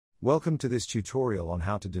Welcome to this tutorial on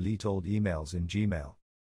how to delete old emails in Gmail.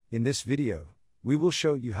 In this video, we will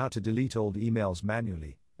show you how to delete old emails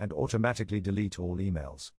manually and automatically delete all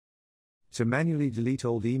emails. To manually delete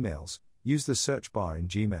old emails, use the search bar in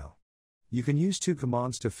Gmail. You can use two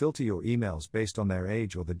commands to filter your emails based on their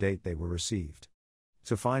age or the date they were received.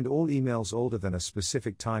 To find all emails older than a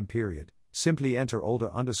specific time period, simply enter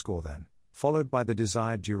older_than, followed by the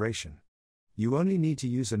desired duration. You only need to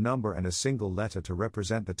use a number and a single letter to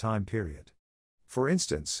represent the time period. For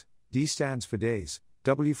instance, D stands for days,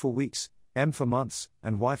 W for weeks, M for months,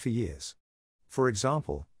 and Y for years. For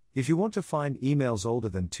example, if you want to find emails older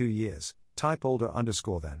than 2 years, type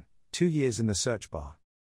older_than, 2 years in the search bar.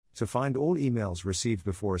 To find all emails received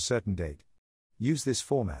before a certain date, use this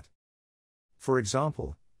format. For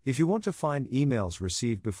example, if you want to find emails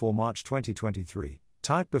received before March 2023,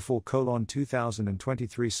 type before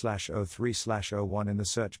 :2023/03/01 in the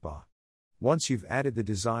search bar. Once you've added the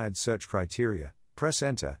desired search criteria, press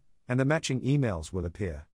enter, and the matching emails will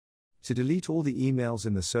appear. To delete all the emails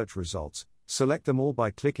in the search results, select them all by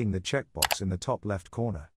clicking the checkbox in the top left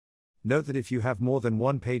corner. Note that if you have more than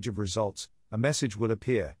one page of results, a message will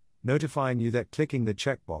appear, notifying you that clicking the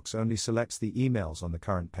checkbox only selects the emails on the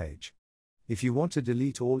current page. If you want to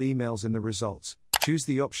delete all emails in the results, choose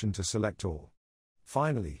the option to select all.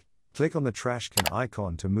 Finally, click on the trash can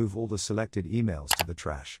icon to move all the selected emails to the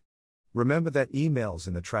trash. Remember that emails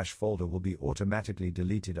in the trash folder will be automatically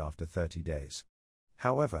deleted after 30 days.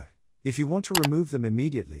 However, if you want to remove them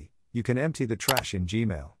immediately, you can empty the trash in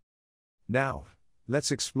Gmail. Now,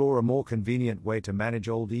 let's explore a more convenient way to manage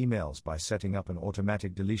old emails by setting up an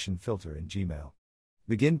automatic deletion filter in Gmail.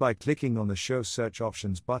 Begin by clicking on the Show Search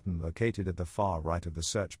Options button located at the far right of the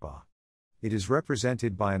search bar. It is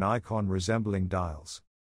represented by an icon resembling dials.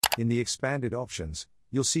 In the expanded options,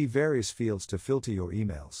 you'll see various fields to filter your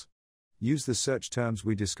emails. Use the search terms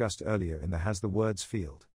we discussed earlier in the Has the Words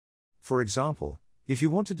field. For example, if you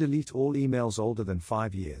want to delete all emails older than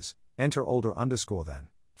 5 years, enter older_than,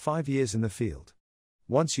 5 years in the field.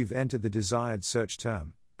 Once you've entered the desired search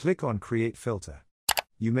term, click on Create Filter.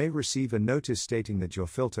 You may receive a notice stating that your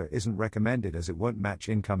filter isn't recommended as it won't match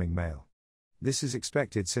incoming mail. This is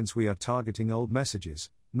expected since we are targeting old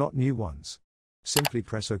messages, not new ones. Simply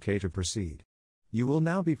press OK to proceed. You will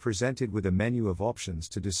now be presented with a menu of options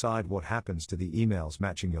to decide what happens to the emails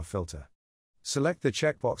matching your filter. Select the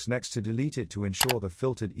checkbox next to delete it to ensure the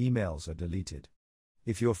filtered emails are deleted.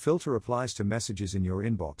 If your filter applies to messages in your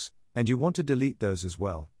inbox, and you want to delete those as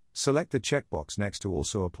well, select the checkbox next to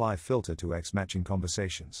also apply filter to X-matching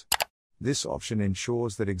conversations. This option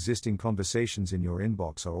ensures that existing conversations in your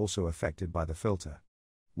inbox are also affected by the filter.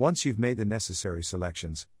 Once you've made the necessary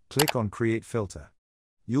selections, click on Create Filter.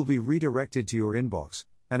 You'll be redirected to your inbox,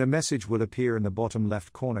 and a message will appear in the bottom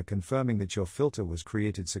left corner confirming that your filter was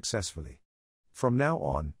created successfully. From now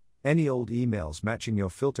on, any old emails matching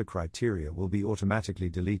your filter criteria will be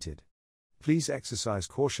automatically deleted. Please exercise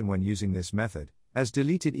caution when using this method, as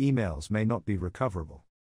deleted emails may not be recoverable.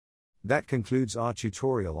 That concludes our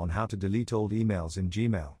tutorial on how to delete old emails in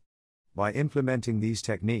Gmail. By implementing these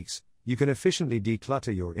techniques, you can efficiently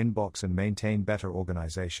declutter your inbox and maintain better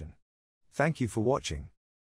organization. Thank you for watching.